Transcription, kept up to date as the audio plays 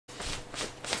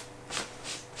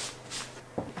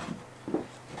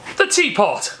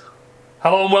teapot.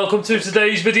 Hello and welcome to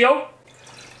today's video.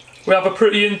 We have a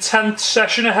pretty intense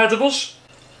session ahead of us,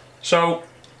 so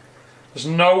there's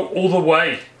no other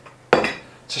way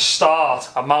to start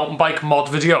a mountain bike mod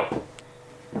video.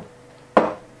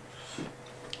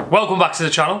 Welcome back to the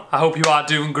channel. I hope you are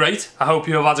doing great. I hope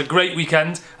you have had a great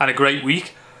weekend and a great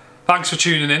week. Thanks for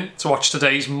tuning in to watch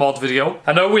today's mod video.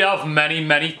 I know we have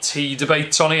many tea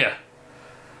debates on here,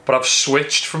 but I've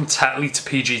switched from Tetley to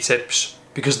PG tips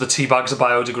because the tea bags are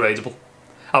biodegradable.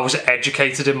 I was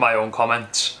educated in my own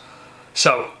comments.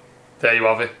 So, there you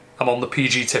have it. I'm on the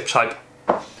PG tips hype.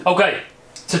 Okay,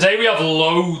 today we have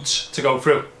loads to go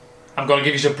through. I'm going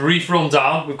to give you a brief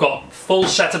rundown. We've got a full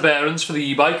set of bearings for the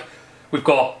e-bike. We've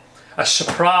got a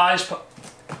surprise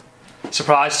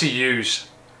to use.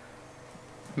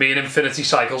 Me and Infinity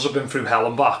Cycles have been through hell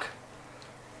and back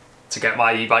to get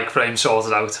my e-bike frame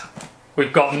sorted out.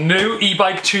 We've got new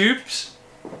e-bike tubes.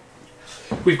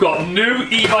 We've got new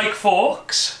e-bike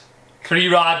forks,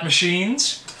 Freeride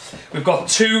machines. We've got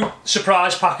 2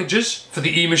 surprise packages for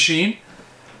the e-machine.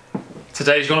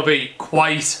 Today's going to be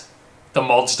quite the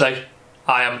mods day.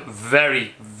 I am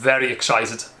very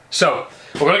excited. So,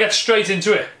 we're going to get straight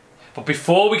into it. But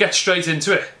before we get straight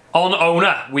into it, on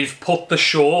OWNA, we've put the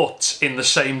shorts in the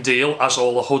same deal as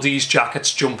all the hoodies,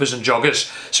 jackets, jumpers and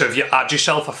joggers. So if you add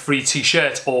yourself a free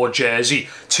t-shirt or jersey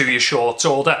to your shorts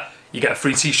order, you get a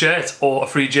free t-shirt or a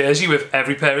free jersey with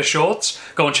every pair of shorts.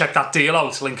 Go and check that deal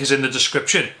out, link is in the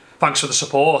description. Thanks for the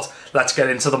support. Let's get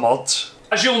into the mods.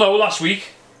 As you'll know, last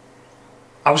week,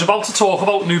 I was about to talk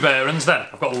about new bearings then.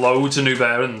 I've got loads of new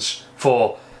bearings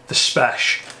for the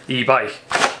SPEC e-bike.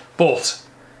 But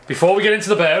before we get into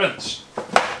the bearings,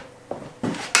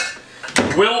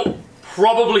 we'll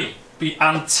probably be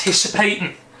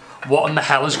anticipating what in the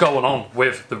hell is going on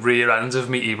with the rear end of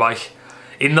my e-bike.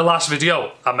 In the last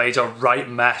video, I made a right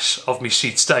mess of my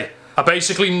seat stay. I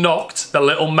basically knocked the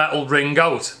little metal ring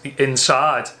out the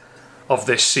inside of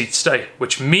this seat stay,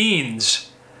 which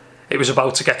means it was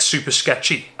about to get super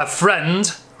sketchy. A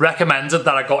friend recommended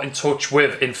that I got in touch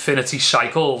with Infinity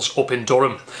Cycles up in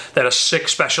Durham. They're a SPEC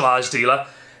specialised dealer.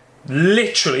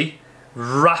 Literally,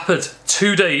 rapid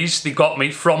 2 days they got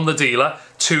me from the dealer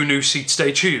 2 new seat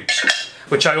stay tubes,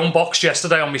 which I unboxed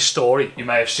yesterday on my story. You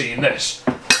may have seen this.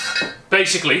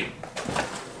 Basically,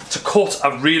 to cut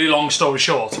a really long story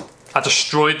short, I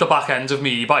destroyed the back end of my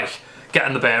e-bike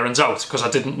getting the bearings out because I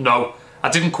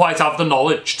didn't quite have the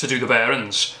knowledge to do the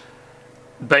bearings.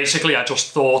 Basically, I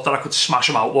just thought that I could smash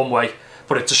them out one way,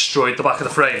 but it destroyed the back of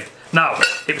the frame. Now,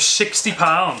 it was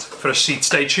 £60 for a seat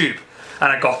stay tube,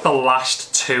 and I got the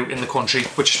last 2 in the country,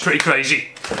 which is pretty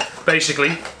crazy.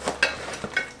 Basically,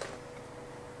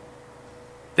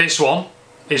 this one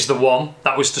is the one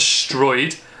that was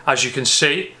destroyed. As you can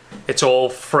see, it's all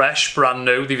fresh, brand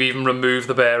new. They've even removed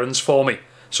the bearings for me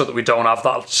so that we don't have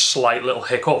that slight little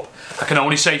hiccup. I can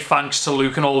only say thanks to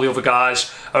Luke and all the other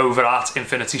guys over at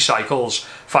Infinity Cycles.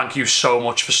 Thank you so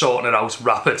much for sorting it out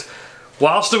rapid.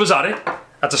 Whilst I was at it,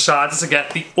 I decided to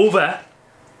get the other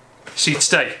seat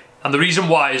stay. And the reason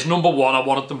why is, number 1, I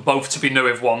wanted them both to be new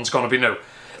if one's going to be new.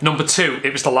 Number 2,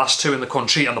 it was the last 2 in the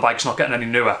country and the bike's not getting any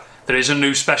newer. There is a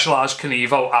new specialised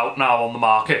Kenevo out now on the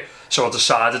market, so I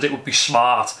decided it would be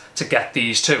smart to get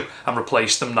these 2 and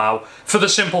replace them now. For the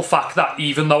simple fact that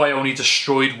even though I only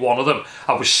destroyed one of them,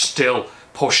 I was still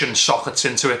pushing sockets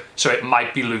into it, so it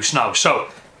might be loose now. So,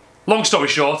 long story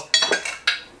short,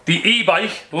 the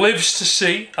e-bike lives to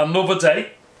see another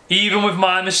day, even with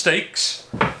my mistakes.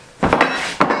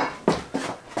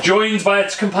 Joined by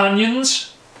its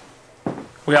companions,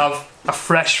 we have a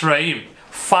fresh frame,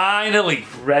 finally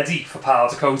ready for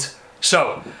powder coat.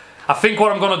 So, I think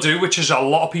what I'm going to do, which is a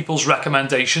lot of people's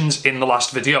recommendations in the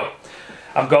last video,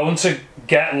 I'm going to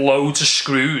get loads of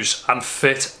screws and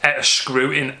fit a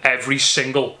screw in every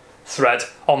single thread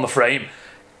on the frame,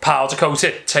 powder coat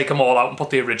it, take them all out and put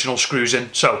the original screws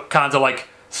in. So, kind of like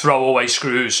throwaway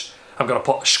screws. I'm going to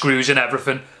put screws in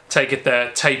everything, take it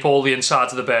there, tape all the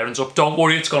insides of the bearings up. Don't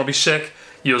worry, it's going to be sick.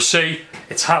 You'll see,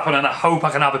 it's happening. I hope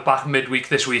I can have it back midweek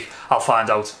this week. I'll find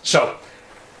out. So,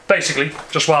 basically,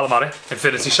 just while I'm at it,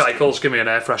 Infinity Cycles, give me an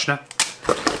air freshener.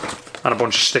 And a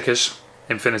bunch of stickers.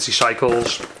 Infinity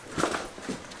Cycles.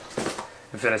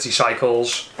 Infinity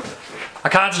Cycles. I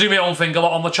can't do my own thing a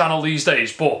lot on the channel these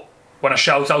days, but when a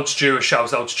shout out's due, a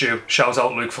shout out's due. Shout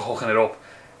out Luke for hooking it up.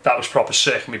 That was proper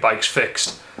sick. My bike's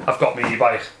fixed. I've got my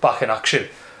e-bike back in action.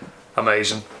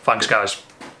 Amazing. Thanks, guys.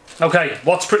 Okay,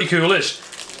 what's pretty cool is,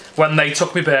 when they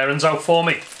took my bearings out for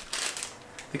me,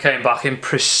 they came back in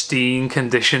pristine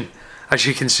condition. As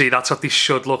you can see, that's what they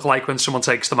should look like when someone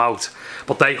takes them out.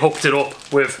 But they hooked it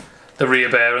up with the rear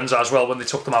bearings as well when they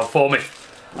took them out for me.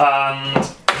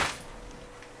 and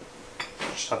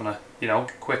just having a, you know,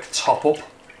 quick top up.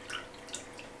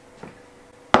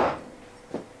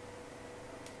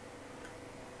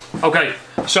 Okay,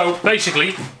 so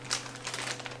basically,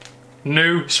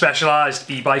 new specialised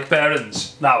e-bike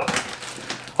bearings. Now,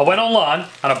 I went online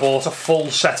and I bought a full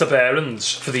set of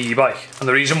bearings for the e-bike, and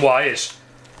the reason why is,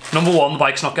 number one, the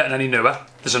bike's not getting any newer.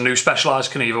 There's a new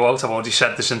specialised Kenevo out, I've already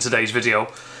said this in today's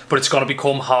video, but it's going to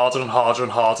become harder and harder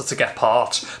and harder to get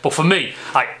parts. But for me,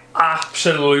 I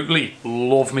absolutely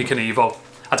love my Kenevo.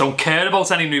 I don't care about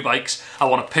any new bikes, I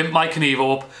want to pimp my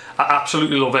Kenevo up, I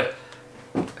absolutely love it.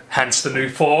 Hence the new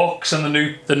forks and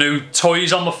the new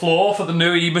toys on the floor for the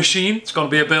new e-machine. It's going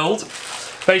to be a build.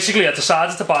 Basically, I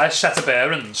decided to buy a set of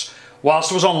bearings.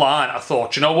 Whilst I was online, I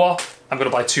thought, you know what? I'm going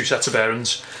to buy 2 sets of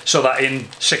bearings so that in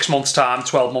 6 months' time,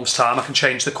 12 months' time, I can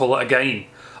change the colour again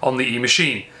on the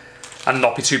e-machine and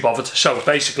not be too bothered. So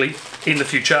basically, in the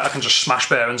future, I can just smash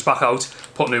bearings back out,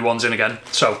 put new ones in again.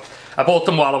 So I bought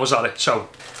them while I was at it. So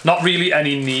not really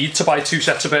any need to buy 2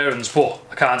 sets of bearings, but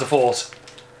I can't afford,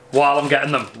 while I'm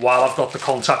getting them, while I've got the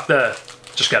contact there,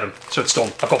 just get them. So it's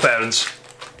done. I've got bearings.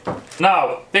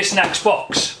 Now, this next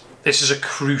box, this is a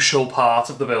crucial part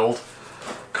of the build.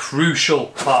 Crucial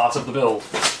part of the build.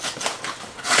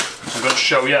 I'm going to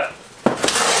show you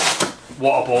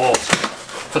what I bought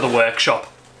for the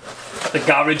workshop. The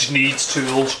garage needs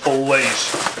tools,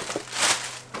 always.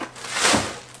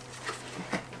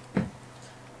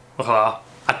 Look at that.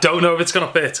 I don't know if it's going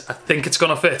to fit. I think it's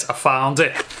going to fit. I found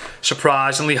it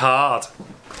surprisingly hard,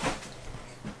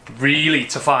 really,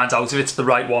 to find out if it's the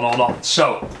right one or not.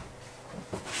 So,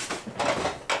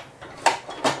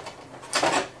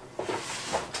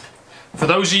 for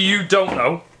those of you who don't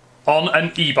know, on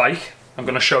an e-bike, I'm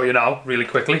going to show you now really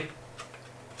quickly.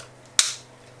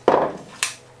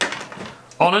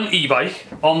 On an e-bike,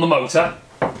 on the motor,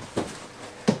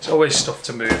 it's always stuff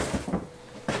to move.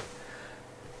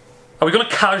 Are we going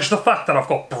to cash the fact that I've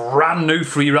got brand new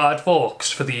Freeride forks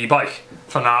for the e-bike?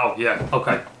 For now, yeah,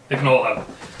 okay, ignore them.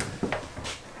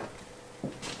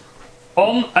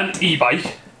 On an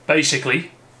e-bike, basically,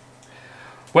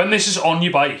 when this is on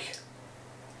your bike,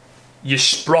 your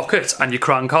sprocket and your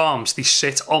crank arms, they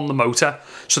sit on the motor,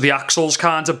 so the axle's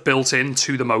kind of built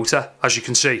into the motor, as you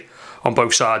can see, on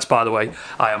both sides. By the way,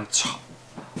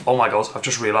 oh my god, I've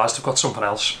just realised I've got something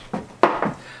else.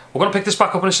 We're going to pick this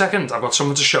back up in a second. I've got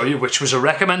something to show you, which was a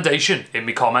recommendation in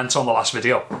my comments on the last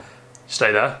video.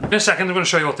 Stay there. In a second, I'm going to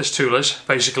show you what this tool is.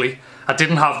 Basically, I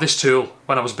didn't have this tool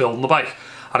when I was building the bike,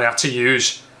 and I had to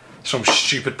use some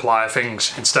stupid plier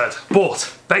things instead.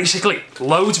 But basically,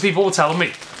 loads of people were telling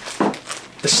me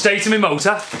the state of my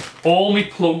motor, all my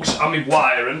plugs and my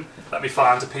wiring. Let me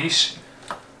find a piece.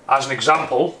 As an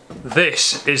example,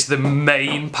 this is the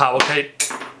main power cable.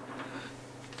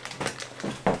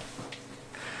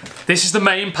 This is the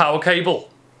main power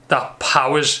cable that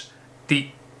powers the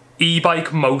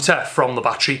e-bike motor from the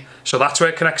battery. So that's where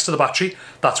it connects to the battery,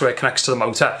 that's where it connects to the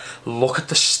motor. Look at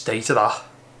the state of that.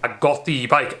 I got the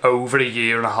e-bike over a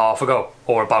year and a half ago,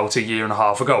 or about a year and a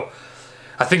half ago.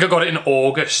 I think I got it in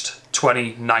August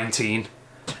 2019.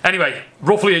 Anyway,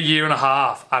 roughly a year and a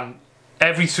half, and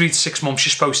every 3 to 6 months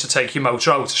you're supposed to take your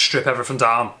motor out, strip everything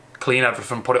down, clean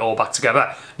everything, put it all back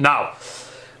together. Now,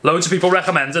 loads of people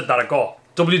recommended that I got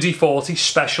WD-40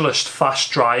 Specialist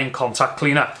Fast Drying Contact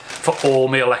Cleaner for all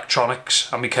my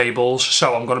electronics and my cables.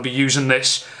 So I'm going to be using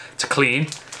this to clean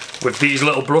with these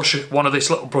little brushes, one of these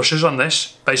little brushes on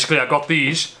this. Basically, I got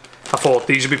these. I thought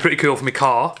these would be pretty cool for my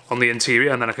car on the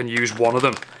interior, and then I can use one of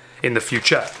them in the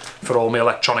future for all my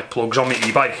electronic plugs on my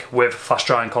e-bike with Fast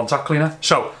Drying Contact Cleaner.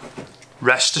 So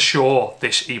rest assured,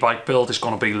 this e-bike build is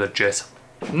going to be legit.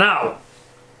 Now,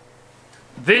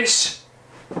 this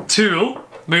tool,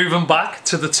 moving back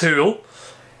to the tool,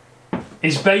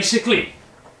 is basically,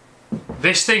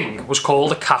 this thing was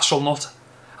called a castle nut,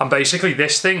 and basically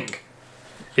this thing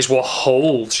is what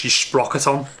holds your sprocket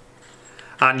on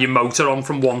and your motor on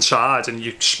from one side, and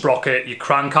your sprocket, your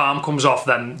crank arm comes off,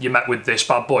 then you're met with this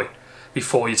bad boy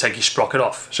before you take your sprocket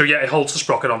off. So yeah, it holds the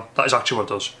sprocket on. That is actually what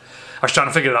it does. I was trying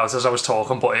to figure it out as I was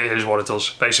talking, but it is what it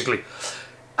does, basically.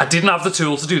 I didn't have the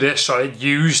tool to do this, so I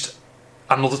used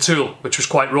another tool, which was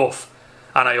quite rough,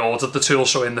 and I ordered the tool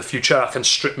so in the future I can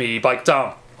strip my e-bike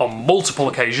down on multiple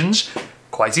occasions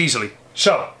quite easily.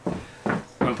 So, I'm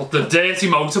going to put the dirty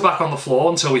motor back on the floor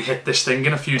until we hit this thing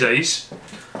in a few days.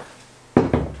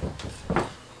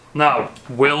 Now,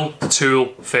 will the tool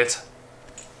fit?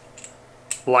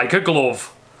 Like a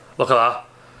glove. Look at that.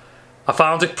 I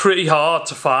found it pretty hard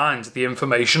to find the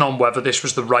information on whether this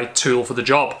was the right tool for the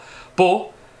job,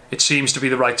 but it seems to be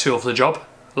the right tool for the job.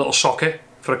 A little socket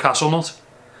for a castle nut.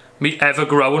 my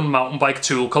ever-growing mountain bike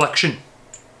tool collection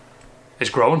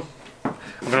is growing. I'm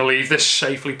going to leave this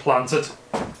safely planted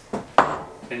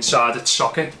inside its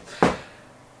socket.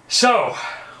 So,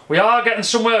 we are getting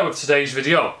somewhere with today's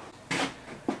video.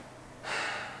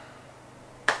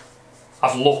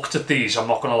 I've looked at these, I'm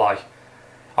not going to lie.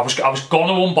 I was going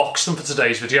to unbox them for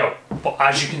today's video, but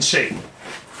as you can see,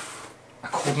 I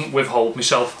couldn't withhold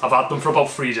myself. I've had them for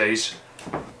about 3 days.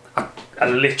 I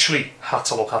literally had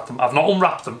to look at them. I've not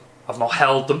unwrapped them, I've not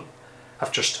held them,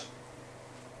 I've just...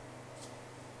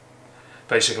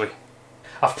 Basically.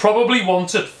 I've probably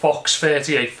wanted Fox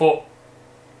 38 foot.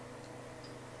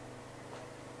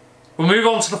 We'll move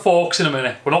on to the forks in a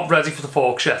minute. We're not ready for the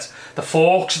forks yet. The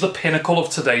forks are the pinnacle of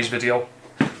today's video.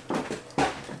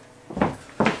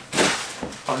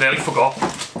 I nearly forgot.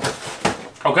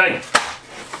 Okay,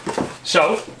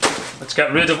 so let's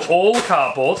get rid of all the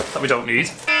cardboard that we don't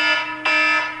need.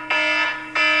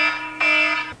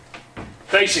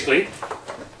 Basically,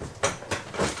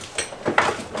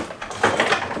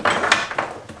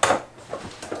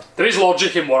 there is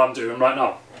logic in what I'm doing right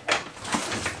now.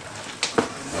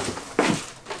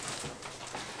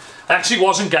 I actually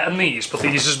wasn't getting these, but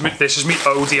this is my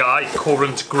ODI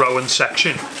current growing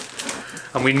section.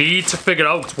 And we need to figure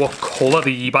out what colour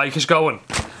the e-bike is going,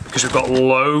 because we've got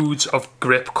loads of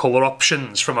grip colour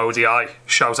options from ODI.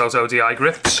 Shout out ODI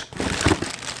grips.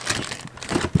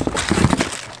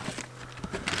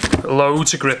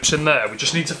 Loads of grips in there. We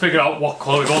just need to figure out what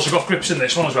colour. We've also got grips in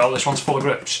this one as well. This one's full of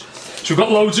grips. So we've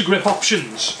got loads of grip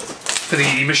options for the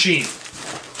e-machine.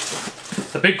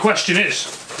 The big question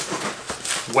is,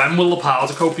 when will the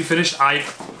powder coat be finished? I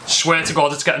swear to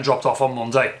God it's getting dropped off on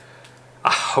Monday.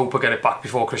 I hope I get it back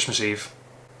before Christmas Eve.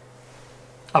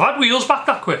 I've had wheels back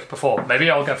that quick before.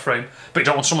 Maybe I'll get frame. But you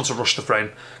don't want someone to rush the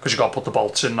frame, because you've got to put the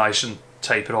bolts in nice and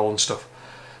tape it all and stuff.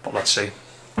 But let's see.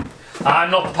 I'm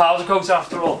not the powder coat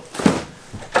after all.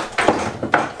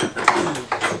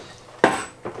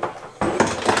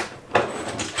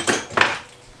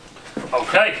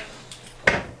 Okay.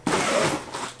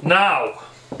 Now,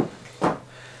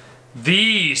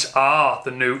 these are the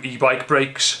new e-bike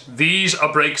brakes. These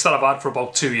are brakes that I've had for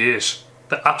about 2 years.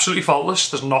 They're absolutely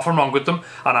faultless, there's nothing wrong with them,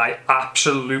 and I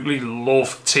absolutely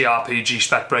love TRP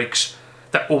G-SPEC brakes.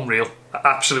 They're unreal, I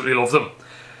absolutely love them.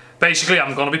 Basically,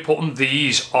 I'm going to be putting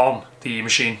these on the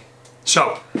e-machine.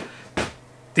 So,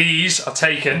 these are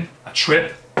taking a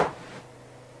trip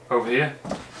over here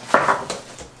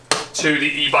to the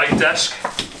e-bike desk.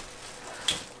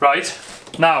 Right,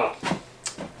 now,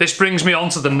 this brings me on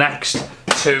to the next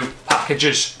 2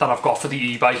 packages that I've got for the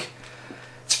e-bike.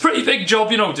 It's a pretty big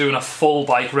job, you know, doing a full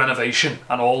bike renovation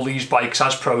and all these bikes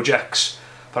as projects,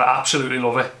 but I absolutely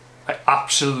love it. I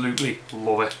absolutely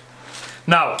love it.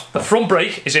 Now, the front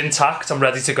brake is intact, I'm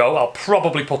ready to go. I'll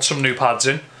probably put some new pads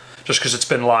in, just because it's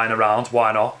been lying around,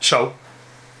 why not? So,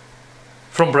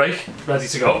 front brake, ready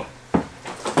to go.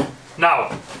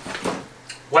 Now,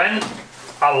 when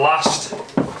I last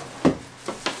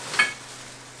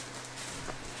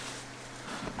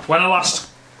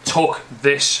took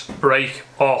this brake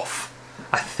off,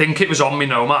 I think it was on my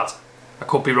Nomad, I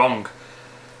could be wrong.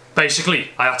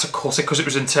 Basically, I had to cut it because it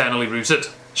was internally routed.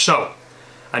 So,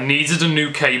 I needed a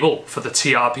new cable for the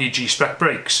TRP G-SPEC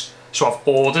brakes, so I've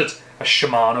ordered a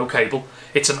Shimano cable.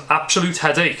 It's an absolute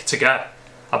headache to get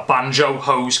a banjo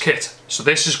hose kit. So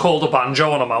this is called a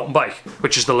banjo on a mountain bike,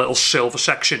 which is the little silver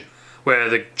section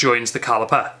where it joins the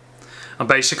caliper. And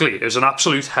basically, it was an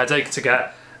absolute headache to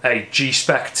get a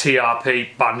G-SPEC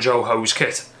TRP banjo hose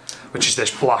kit, which is this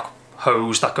black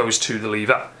hose that goes to the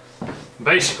lever.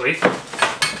 Basically,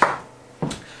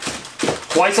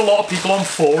 quite a lot of people on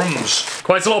forums,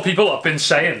 quite a lot of people have been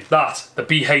saying that the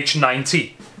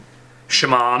BH90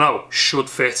 Shimano should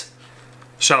fit.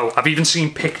 So I've even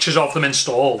seen pictures of them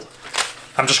installed.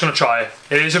 I'm just going to try it.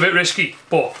 It is a bit risky,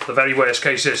 but the very worst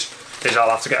case is I'll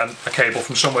have to get a cable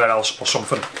from somewhere else or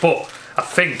something. But I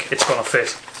think it's going to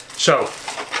fit. So,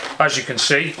 as you can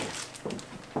see,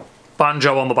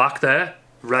 banjo on the back there,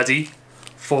 ready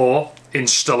for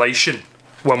installation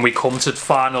when we come to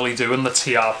finally doing the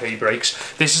TRP brakes.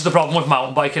 This is the problem with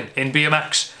mountain biking. In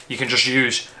BMX, you can just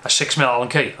use a 6mm Allen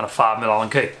key and a 5mm Allen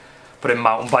key. But in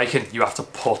mountain biking, you have to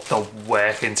put the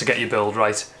work in to get your build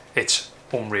right. It's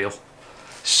unreal.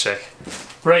 Sick.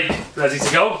 Brake, ready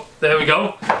to go. There we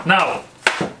go. Now,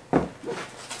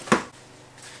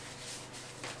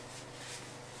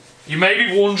 you may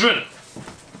be wondering,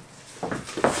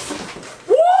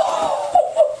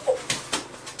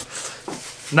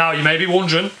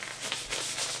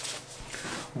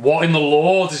 what in the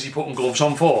Lord is he putting gloves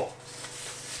on for?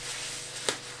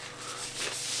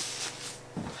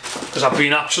 because I've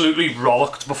been absolutely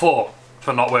rollicked before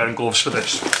for not wearing gloves for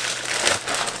this.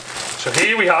 So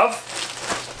here we have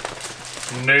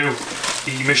new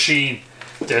E-Machine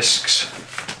discs.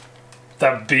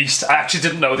 They're beast. I actually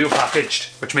didn't know they were packaged,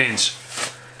 which means,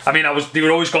 I mean, they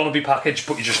were always going to be packaged,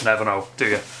 but you just never know, do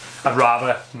you? I'd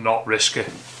rather not risk it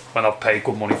when I've paid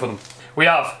good money for them. We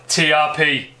have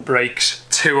TRP brakes,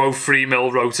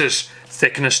 203mm rotors,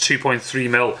 thickness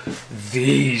 2.3mm.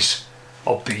 These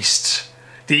are beasts.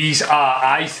 These are,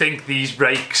 I think these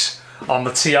brakes on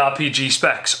the TRP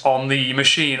G-Specs on the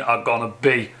E-Machine are gonna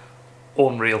be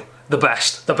unreal. The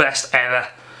best ever.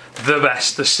 The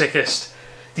best, the sickest.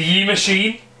 The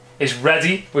E-Machine is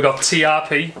ready. We got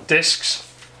TRP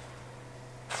discs.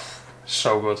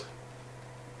 So good.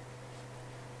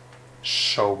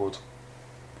 So good.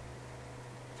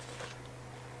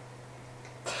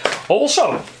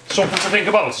 Also, something to think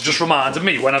about, it just reminded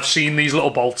me when I've seen these little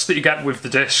bolts that you get with the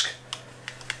disc.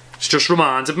 It's just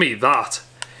reminded me that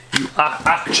you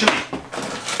actually,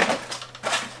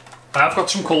 I've got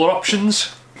some colour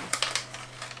options.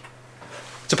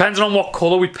 Depending on what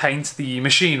colour we paint the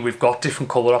E-Machine, we've got different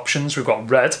colour options. We've got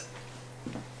red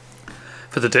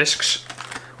for the discs,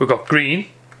 we've got green,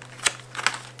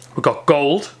 we've got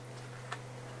gold,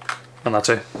 and that's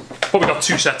it. But we've got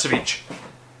 2 sets of each.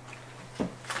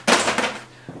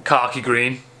 Khaki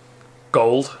green,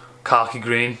 gold, khaki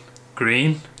green,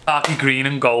 green. Khaki green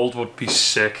and gold would be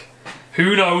sick.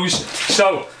 Who knows?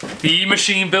 So, the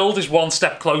E-Machine build is one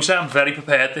step closer. I'm very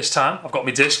prepared this time. I've got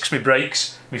my discs, my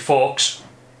brakes, my forks.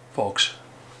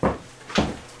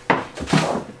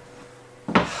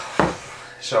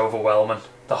 It's overwhelming.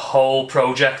 The whole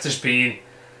project has been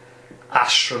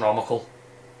astronomical.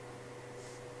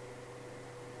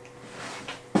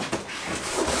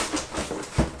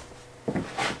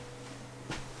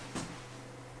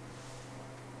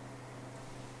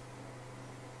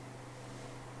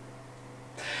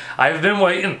 I've been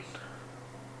waiting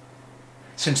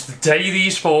since the day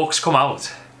these forks come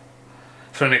out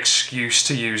for an excuse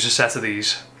to use a set of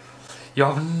these. You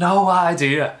have no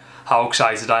idea how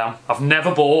excited I am. I've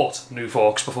never bought new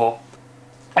forks before.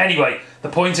 Anyway, the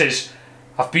point is,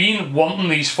 I've been wanting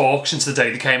these forks since the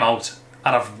day they came out,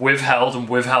 and I've withheld and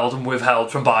withheld and withheld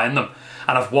from buying them,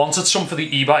 and I've wanted some for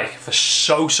the e-bike for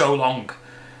so long.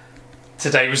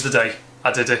 Today was the day.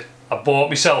 I did it. I bought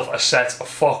myself a set of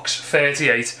Fox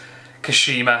 38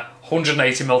 KASHIMA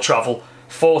 180mm travel,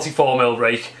 44mm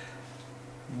rake,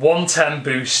 110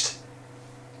 boost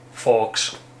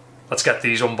forks. Let's get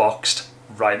these unboxed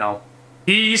right now.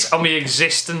 These are my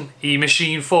existing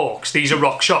E-Machine forks. These are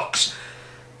RockShox.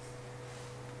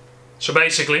 So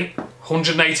basically,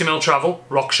 180mm travel,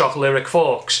 RockShox Lyric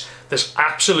forks. There's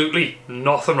absolutely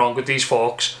nothing wrong with these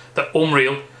forks. They're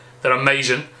unreal. They're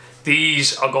amazing.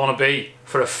 These are going to be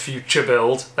for a future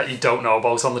build that you don't know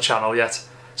about on the channel yet.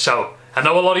 So, I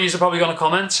know a lot of you are probably going to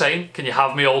comment saying, can you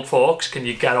have me old forks? Can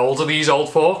you get hold of these old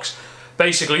forks?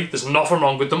 Basically, there's nothing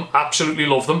wrong with them. Absolutely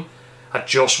love them. I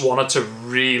just wanted to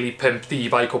really pimp the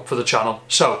e-bike up for the channel.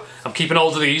 So, I'm keeping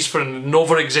hold of these for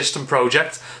another existing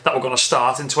project that we're going to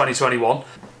start in 2021.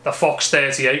 The Fox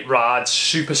 38 rides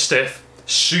super stiff,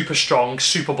 super strong,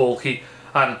 super bulky,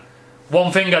 and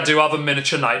one thing I do have a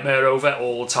miniature nightmare over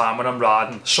all the time when I'm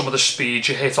riding, some of the speeds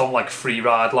you hit on like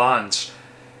Freeride lines.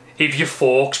 If your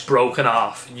fork's broken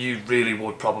off, you really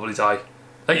would probably die.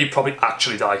 Like, you'd probably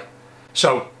actually die.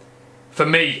 So, for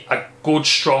me, a good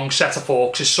strong set of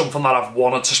forks is something that I've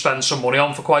wanted to spend some money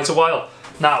on for quite a while.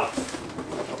 Now,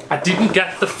 I didn't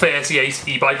get the 38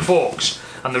 e-bike forks,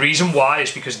 and the reason why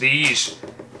is because these,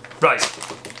 right,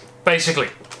 basically,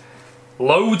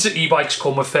 loads of e-bikes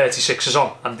come with 36s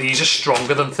on, and these are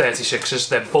stronger than 36s.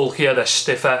 They're bulkier, they're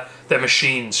stiffer, they're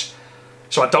machines.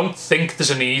 So I don't think there's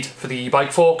a need for the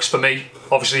e-bike forks for me.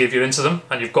 Obviously, if you're into them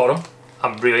and you've got them,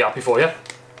 I'm really happy for you.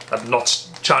 I'm not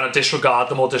trying to disregard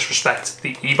them or disrespect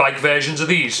the e-bike versions of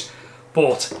these.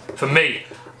 But for me,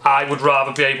 I would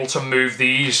rather be able to move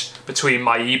these between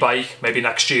my e-bike, maybe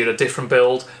next year a different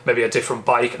build, maybe a different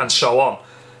bike, and so on.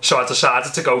 So I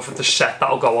decided to go for the set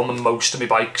that'll go on the most of my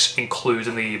bikes,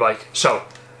 including the e-bike. So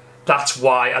that's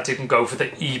why I didn't go for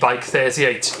the e-bike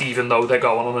 38, even though they're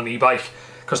going on an e-bike,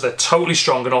 because they're totally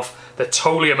strong enough, they're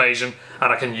totally amazing,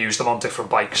 and I can use them on different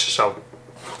bikes. So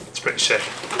it's pretty sick.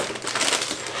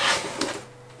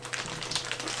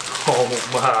 Oh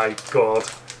my god.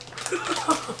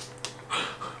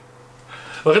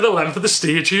 Look at the length of the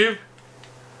steer tube.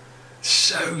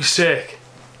 So sick.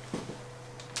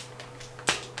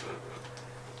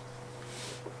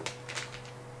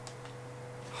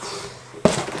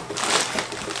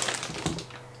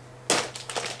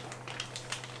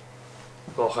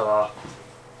 Look at that.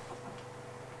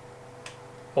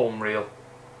 Unreal.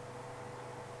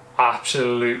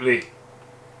 Absolutely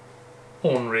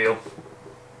unreal.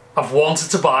 I've wanted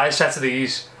to buy a set of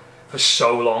these for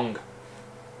so long.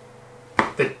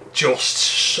 They're just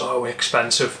so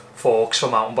expensive forks for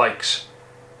mountain bikes.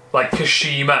 Like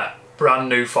KASHIMA brand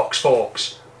new Fox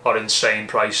forks are insane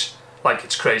price. Like,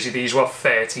 it's crazy. These were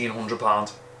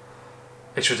 £1,300.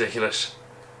 It's ridiculous.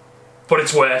 But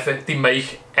it's worth it. They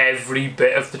make every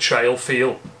bit of the trail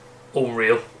feel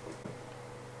unreal.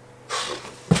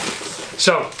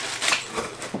 So,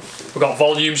 we've got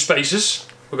volume spacers,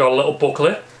 we've got a little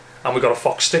booklet, and we've got a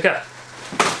Fox sticker.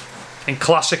 In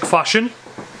classic fashion,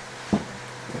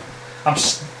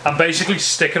 I'm basically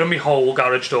sticking my whole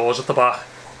garage doors at the back.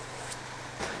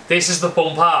 This is the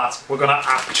fun part. We're going to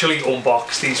actually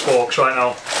unbox these forks right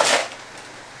now.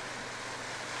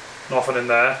 Nothing in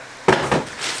there.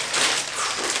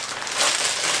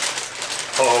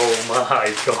 Oh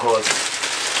my god.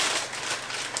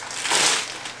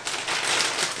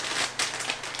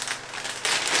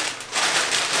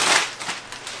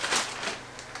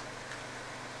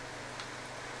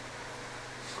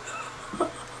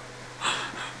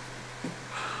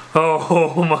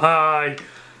 Oh my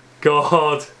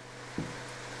god.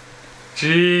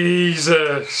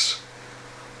 Jesus.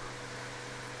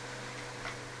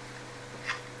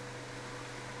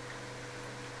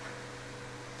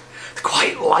 They're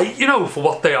quite light, you know, for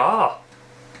what they are.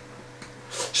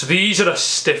 So these are a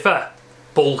stiffer,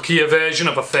 bulkier version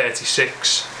of a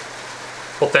 36.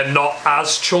 But they're not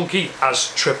as chunky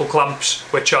as triple clamps,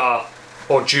 which are,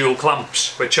 or dual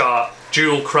clamps, which are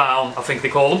dual crown, I think they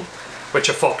call them, which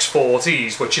are Fox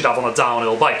 40s, which you'd have on a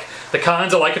downhill bike. They're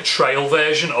kind of like a trail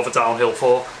version of a downhill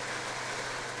fork.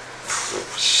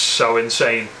 So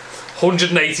insane.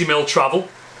 180mm travel.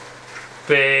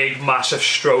 Big, massive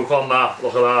stroke on that.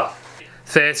 Look at that.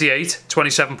 38,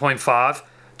 27.5,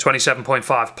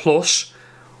 27.5 plus,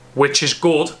 which is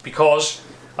good because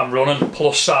I'm running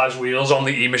plus size wheels on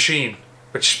the E-machine,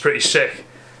 which is pretty sick.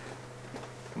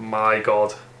 My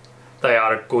god, they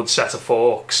are a good set of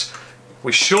forks.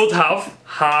 We should have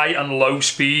high and low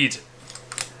speed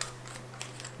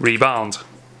rebound.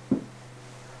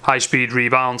 High speed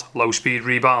rebound, low speed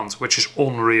rebound, which is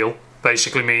unreal.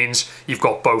 Basically means you've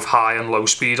got both high and low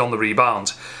speed on the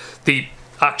rebound. The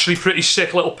actually pretty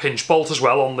sick little pinch bolt as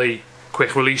well on the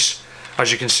quick release,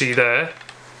 as you can see there.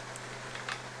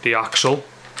 The axle.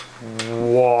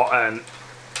 What an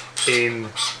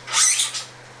incredible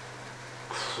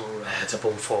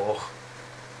fork.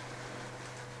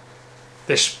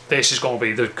 This is going to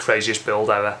be the craziest build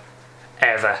ever.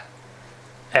 Ever.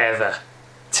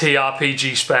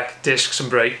 TRPG spec discs and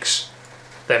brakes.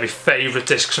 They're my favourite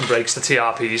discs and brakes, the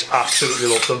TRPs. Absolutely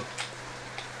love them.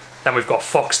 Then we've got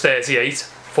Fox 38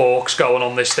 forks going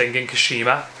on this thing in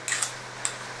KASHIMA.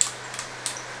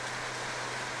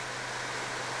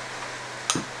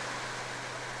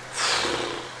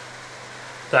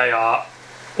 They are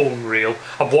unreal.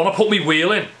 I want to put my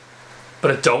wheel in,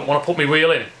 but I don't want to put my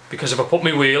wheel in, because if I put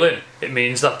my wheel in, it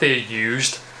means that they're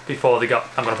used before they got...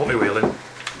 I'm going to put my wheel in.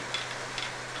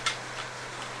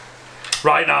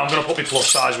 Right now I'm going to put my plus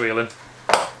size wheel in.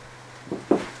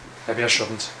 Maybe I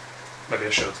shouldn't. Maybe I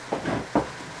should.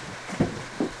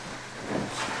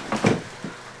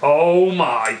 Oh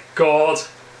my god.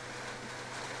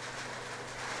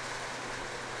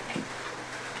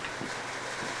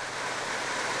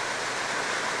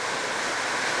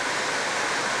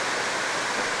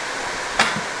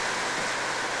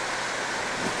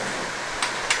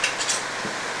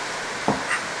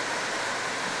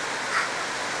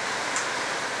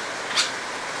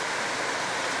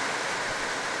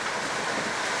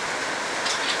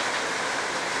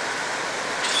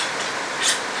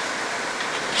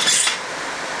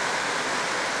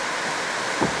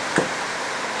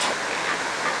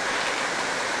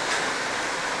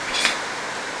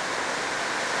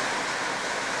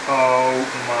 Oh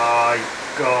my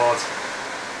god.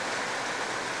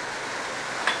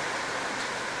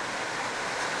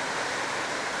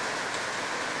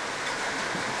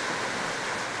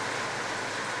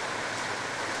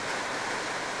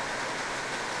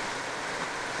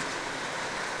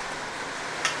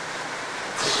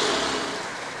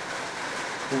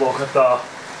 Look at that.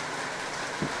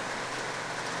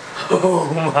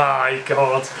 Oh my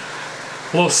god.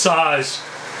 Plus size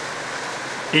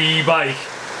e-bike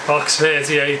Fox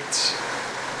 38.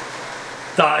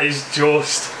 That is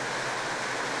just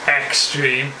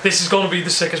extreme. This is going to be the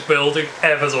sickest building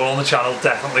ever done on the channel,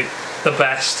 definitely. The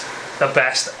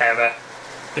best ever.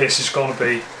 This is going to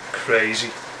be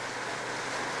crazy.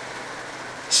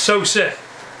 So sick.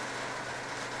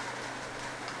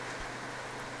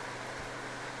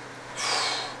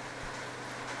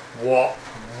 What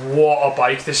a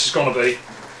bike this is going to be.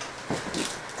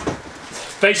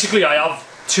 Basically, I have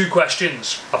two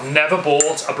questions. I've never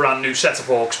bought a brand new set of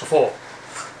forks before,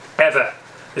 ever.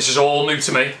 This is all new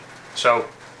to me, so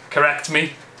correct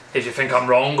me if you think I'm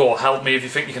wrong, or help me if you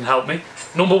think you can help me.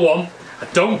 Number one, I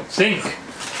don't think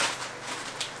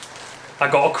I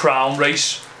got a crown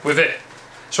race with it,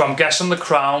 so I'm guessing the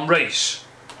crown race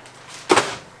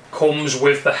comes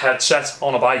with the headset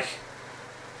on a bike.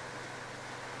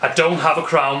 I don't have a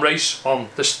crown race on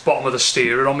the bottom of the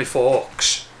steerer on my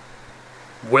forks.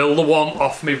 Will the one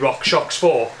off me RockShox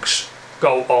forks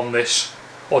go on this,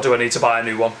 or do I need to buy a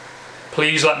new one?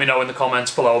 Please let me know in the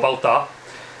comments below about that.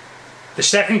 The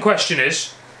second question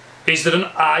is there an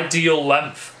ideal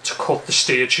length to cut the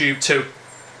steer tube to?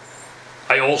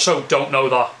 I also don't know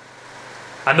that.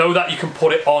 I know that you can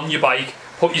put it on your bike,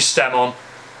 put your stem on,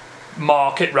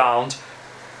 mark it round,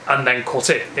 and then cut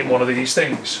it in one of these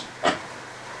things,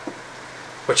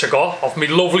 which I got off my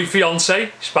lovely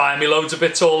fiance. She's buying me loads of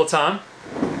bits all the time.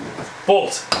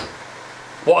 But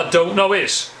what I don't know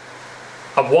is,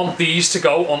 I want these to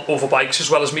go on other bikes as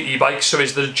well as my e-bikes, so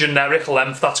is there a generic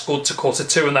length that's good to cut it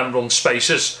to and then run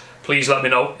spacers? Please let me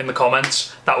know in the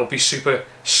comments. That would be super,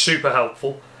 super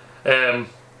helpful. I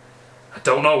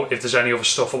don't know if there's any other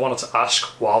stuff I wanted to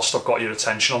ask whilst I've got your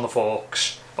attention on the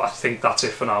forks, but I think that's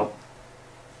it for now.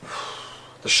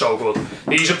 They're so good.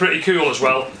 These are pretty cool as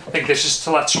well. I think this is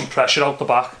to let some pressure out the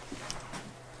back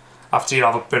after you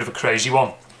have a bit of a crazy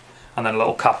one, and then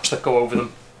little caps that go over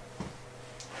them.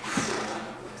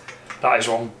 That is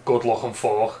one good looking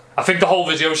fork. I think the whole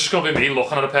video is just going to be me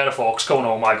looking at a pair of forks going,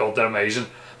 oh my god, they're amazing.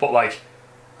 But like,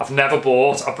 I've never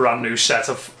bought a brand new set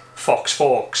of Fox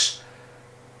forks.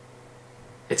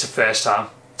 It's a first time.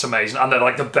 It's amazing, and they're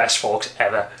like the best forks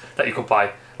ever that you could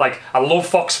buy. Like, I love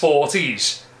Fox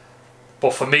 40s,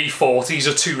 but for me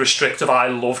 40s are too restrictive. I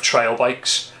love trail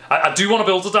bikes. I do want to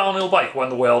build a downhill bike when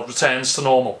the world returns to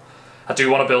normal. I do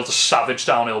want to build a savage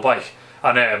downhill bike,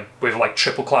 and with like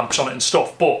triple clamps on it and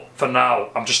stuff, but for now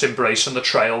I'm just embracing the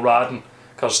trail riding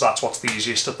because that's what's the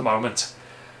easiest at the moment.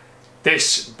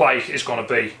 This bike is going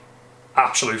to be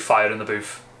absolute fire in the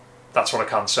booth. That's what I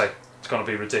can say. It's going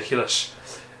to be ridiculous.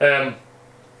 I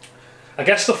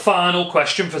guess the final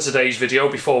question for today's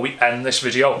video before we end this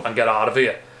video and get out of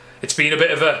here. It's been a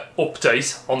bit of an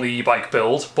update on the e-bike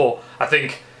build, but I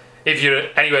think if you're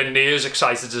anywhere near as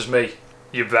excited as me,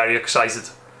 you're very excited.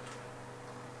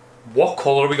 What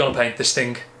colour are we going to paint this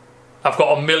thing? I've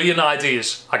got a million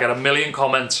ideas. I get a million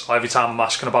comments every time I'm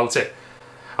asking about it.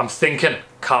 I'm thinking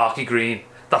khaki green.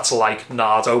 That's like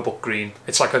Nardo but green.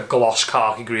 It's like a gloss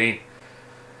khaki green.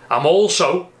 I'm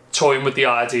also toying with the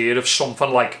idea of something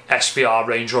like SVR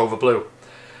Range Rover blue.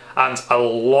 And a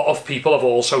lot of people have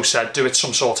also said do it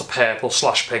some sort of purple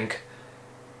 / pink.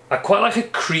 I quite like a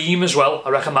cream as well. I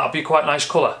reckon that would be quite a nice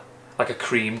colour. Like a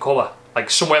cream colour. Like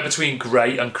somewhere between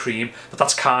grey and cream, but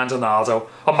that's kind of Nardo.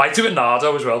 I might do it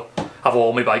Nardo as well. Have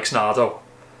all my bikes Nardo.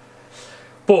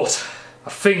 But I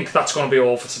think that's going to be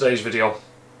all for today's video.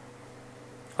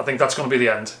 I think that's going to be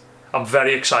the end. I'm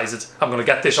very excited. I'm going to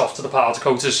get this off to the powder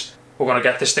coaters. We're going to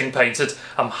get this thing painted.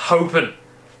 I'm hoping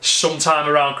sometime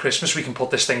around Christmas we can put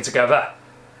this thing together.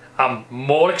 I'm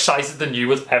more excited than you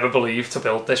would ever believe to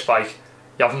build this bike.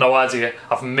 You have no idea.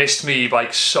 I've missed my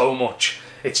e-bike so much.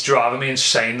 It's driving me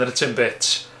insane that it's in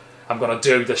bits. I'm going to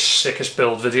do the sickest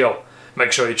build video.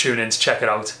 Make sure you tune in to check it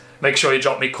out. Make sure you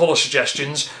drop me colour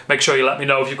suggestions. Make sure you let me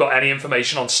know if you've got any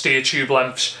information on steer tube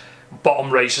lengths,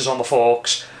 bottom races on the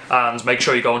forks, and make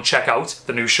sure you go and check out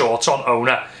the new shorts on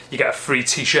OWNA. You get a free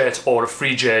t-shirt or a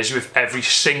free jersey with every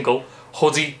single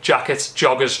hoodie, jacket,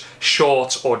 joggers,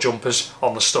 shorts or jumpers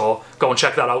on the store. Go and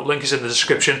check that out, link is in the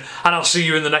description, and I'll see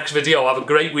you in the next video. Have a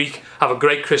great week, have a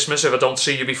great Christmas if I don't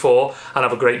see you before, and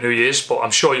have a great New Year's, but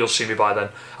I'm sure you'll see me by then.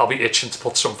 I'll be itching to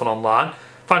put something online.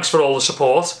 Thanks for all the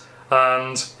support,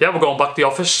 and yeah, we're going back to the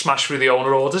office, smash through the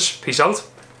owner orders. Peace out.